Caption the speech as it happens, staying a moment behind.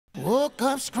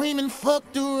Woke up screaming, fuck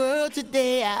the world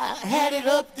today. I had it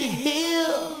up the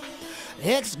hill.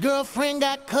 Ex-girlfriend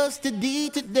got custody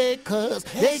today, cause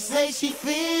they say she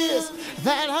fears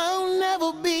that I'll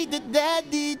never be the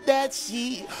daddy that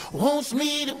she wants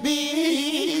me to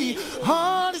be.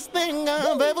 Hardest thing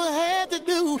I've ever had to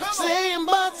do, saying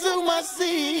bye to my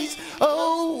seeds.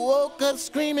 Oh, woke up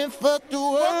screaming, fuck the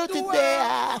world today.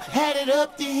 I had it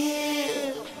up the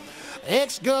hill.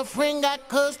 Ex-girlfriend got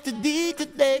custody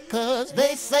today, cause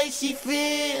they say she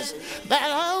fears that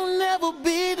I'll never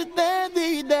be the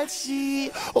daddy that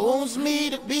she wants me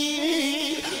to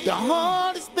be. The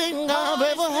hardest thing I've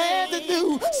ever had to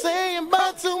do, saying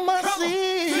bye to my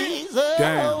seeds.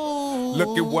 Damn,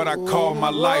 look at what I call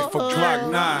my life, a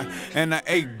Glock 9 and an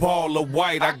 8-ball of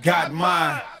white, I got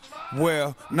mine.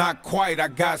 Well, not quite, I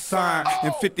got signed,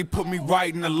 and 50 put me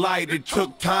right in the light, it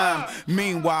took time.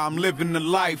 Meanwhile, I'm living the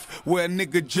life where a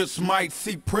nigga just might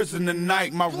see prison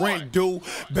tonight. My rent due,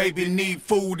 baby need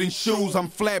food and shoes, I'm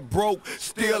flat broke,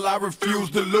 still I refuse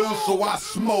to lose, so I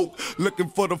smoke. Looking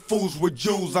for the fools with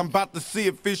Jews, I'm about to see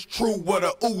if it's true what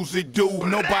a Uzi do.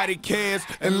 Nobody cares,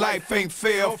 and life ain't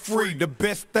fair or free. The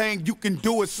best thing you can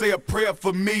do is say a prayer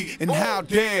for me, and how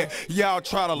dare y'all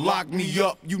try to lock me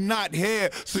up. You not here,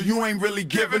 so you ain't really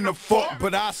giving a fuck,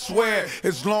 but I swear,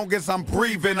 as long as I'm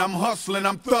breathing, I'm hustling,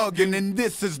 I'm thugging, and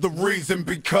this is the reason,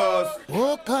 because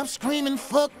woke up screaming,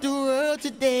 fuck the world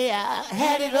today. I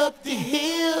had it up the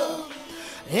hill.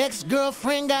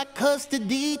 Ex-girlfriend got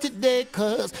custody today,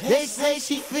 cause they say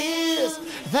she fears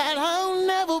that I'll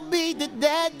never be the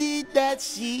daddy that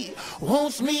she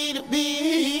wants me to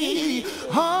be.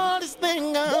 Hardest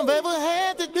thing I've ever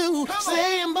had to do,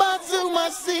 saying bye to my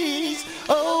seeds.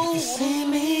 Oh, you see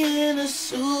me in a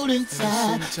suit and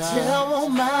tie, tell all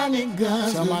my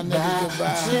niggas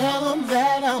goodbye. Tell them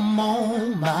that I'm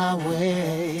on my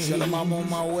way. Tell them I'm on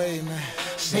my way, man.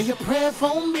 Say a prayer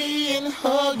for me and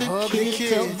hug the kids.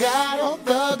 Tell God all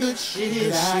the good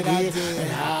shit I did,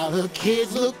 and how the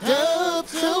kids looked up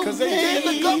to me. Cause they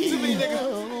did look up to me,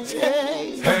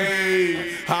 nigga.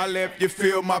 Hey, I left you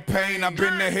feel my pain. I've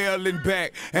been to hell and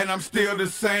back, and I'm still the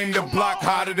same. The block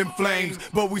hotter than flames,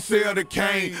 but we sell the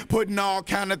cane, putting all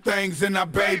kind of things in our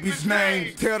baby's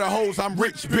name. Tell the hoes I'm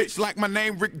rich, bitch, like my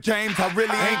name Rick James. I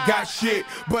really ain't got shit,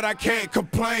 but I can't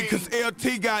complain, cause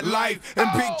LT got life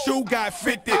and Big Chew got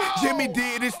 50. Jimmy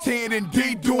did his 10 and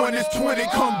D doing his 20.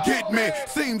 Come get me.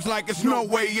 Seems like it's no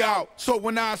way out. So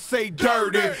when I say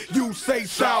dirty, you say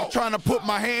south. Trying to put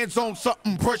my hands on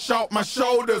something, brush out my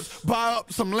shoulders, buy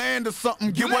up some land or something,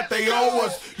 get what they owe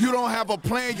us. You don't have a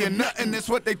plan, you're nothing, that's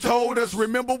what they told us.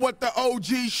 Remember what the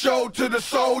OG showed to the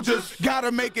soldiers.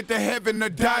 Gotta make it to heaven or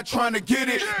die trying to get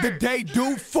it. The day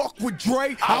do fuck with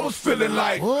Dre, I was feeling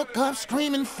like woke up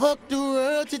screaming, fuck the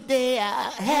world today.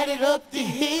 I had it up the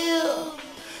hill.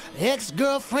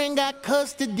 Ex-girlfriend got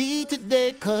custody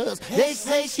today, cause they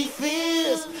say she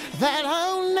fears that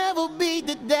I'll never be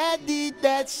the daddy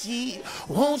that she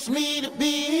wants me to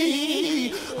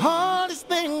be. Hardest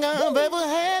thing I've ever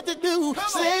had to do,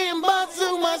 saying bye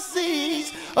to my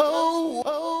seeds. Oh,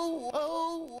 oh.